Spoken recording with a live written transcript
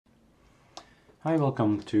Hi,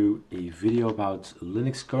 welcome to a video about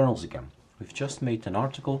Linux kernels again. We've just made an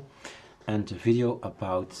article and a video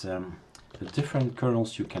about the different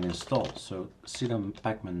kernels you can install. So sudo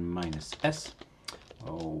pacman -s,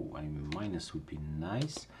 a minus would be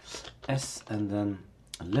nice, s and then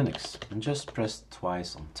Linux, and just press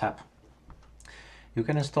twice on tab. You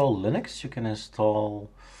can install Linux, you can install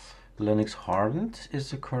Linux hardened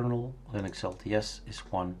is a kernel, Linux LTS is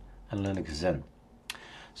one, and Linux Zen.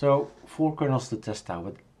 So 4 kernels to test out,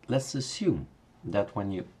 but let's assume that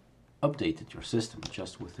when you updated your system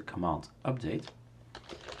just with the command update,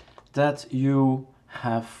 that you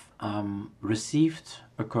have received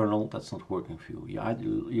a kernel that's not working for you.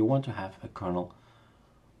 You want to have a kernel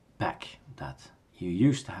back that you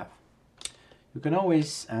used to have. You can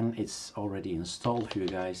always, and it's already installed for you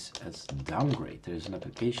guys, as downgrade. There's an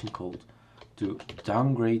application called to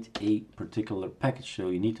downgrade a particular package. So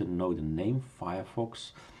you need to know the name,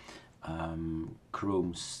 Firefox,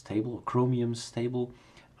 Chrome stable, Chromium stable,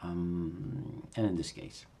 and in this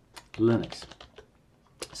case, Linux.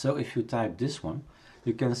 So if you type this one,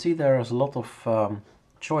 you can see there's a lot of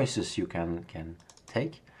choices you can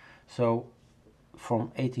take. So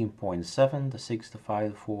from 18.7, the 6, the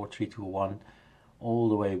 5, the 4, 3, 2, 1, all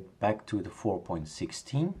the way back to the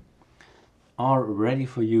 4.16 are ready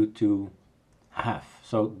for you to have.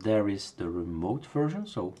 So there is the remote version,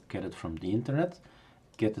 so get it from the internet,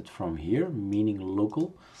 get it from here, meaning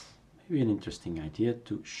local. Maybe an interesting idea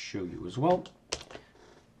to show you as well.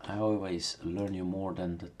 I always learn you more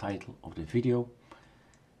than the title of the video.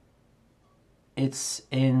 It's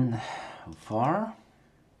in var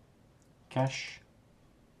cache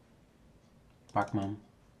pacman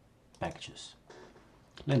packages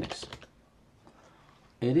Linux.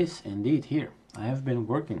 It is indeed here. I have been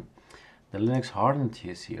working. The Linux hardened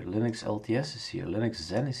is here, Linux LTS is here, Linux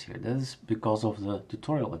Zen is here. That is because of the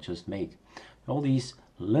tutorial I just made. All these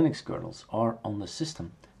Linux kernels are on the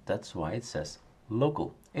system. That's why it says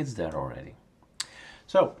local. It's there already.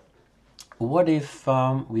 So what if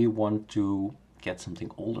we want to get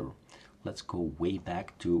something older? Let's go way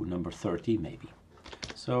back to number 30 maybe.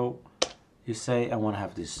 So you say I want to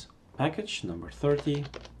have this package number 30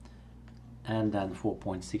 and then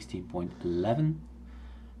 4.16.11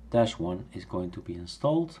 -1 is going to be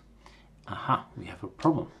installed. Aha, we have a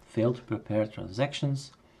problem. Failed to prepare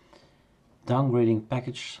transactions. Downgrading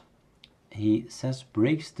package. He says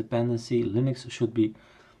breaks dependency. Linux should be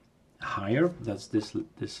higher. That's this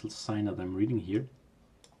sign that I'm reading here.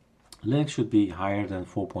 Linux should be higher than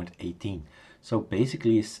 4.18. So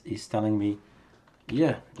basically he's telling me,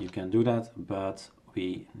 yeah, you can do that, but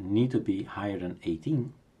we need to be higher than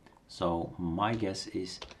 18. So my guess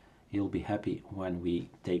is he'll be happy when we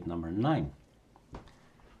take number 9.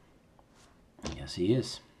 Yes, he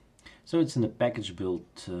is. So it's in the package build,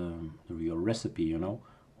 your recipe, you know,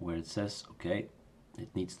 where it says, okay,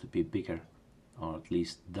 it needs to be bigger, or at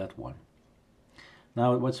least that one.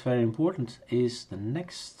 Now, what's very important is the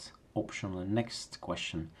next option, the next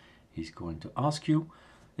question he's going to ask you.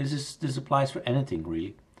 This applies for anything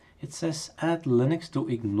really. It says add Linux to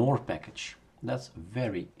ignore package. That's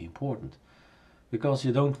very important, because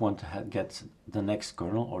you don't want to get the next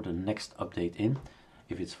kernel or the next update in.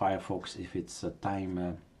 If it's Firefox, if it's a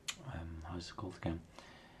time, how's it called again?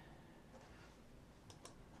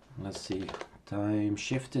 Let's see, time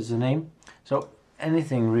shift is the name. So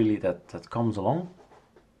anything really that comes along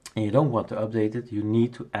and you don't want to update it, you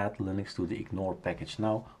need to add Linux to the ignore package.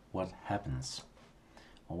 Now, what happens?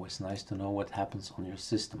 Always nice to know what happens on your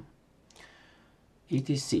system.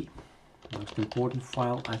 etc. Most important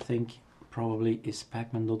file, I think, probably is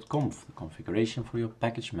pacman.conf, the configuration for your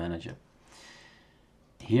package manager.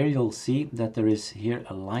 Here you'll see that there is here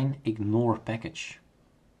a line ignore package.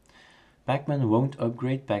 Pacman won't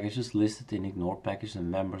upgrade packages listed in ignore package and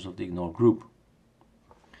members of the ignore group.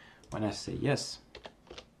 When I say yes,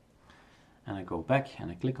 and I go back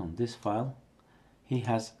and I click on this file, he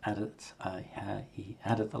has added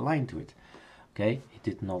a line to it. Okay, he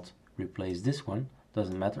did not replace this one,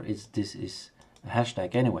 doesn't matter, this is a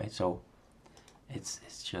hashtag anyway, so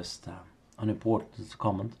it's just unimportant. It's a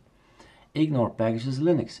comment. Ignore packages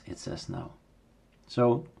Linux, it says now.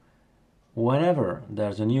 So whenever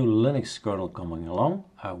there's a new Linux kernel coming along,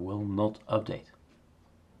 I will not update.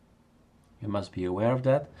 You must be aware of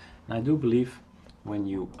that. And I do believe when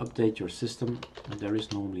you update your system, there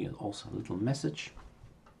is normally also a little message.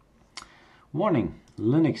 Warning,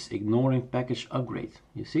 Linux ignoring package upgrade.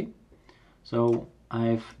 You see? So I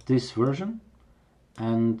have this version,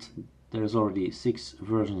 and there's already 6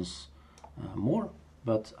 versions more,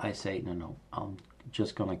 but I say no, I'm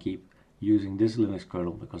just gonna keep using this Linux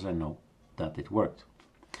kernel because I know that it worked.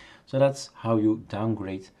 So that's how you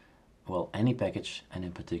downgrade, well, any package, and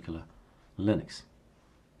in particular Linux.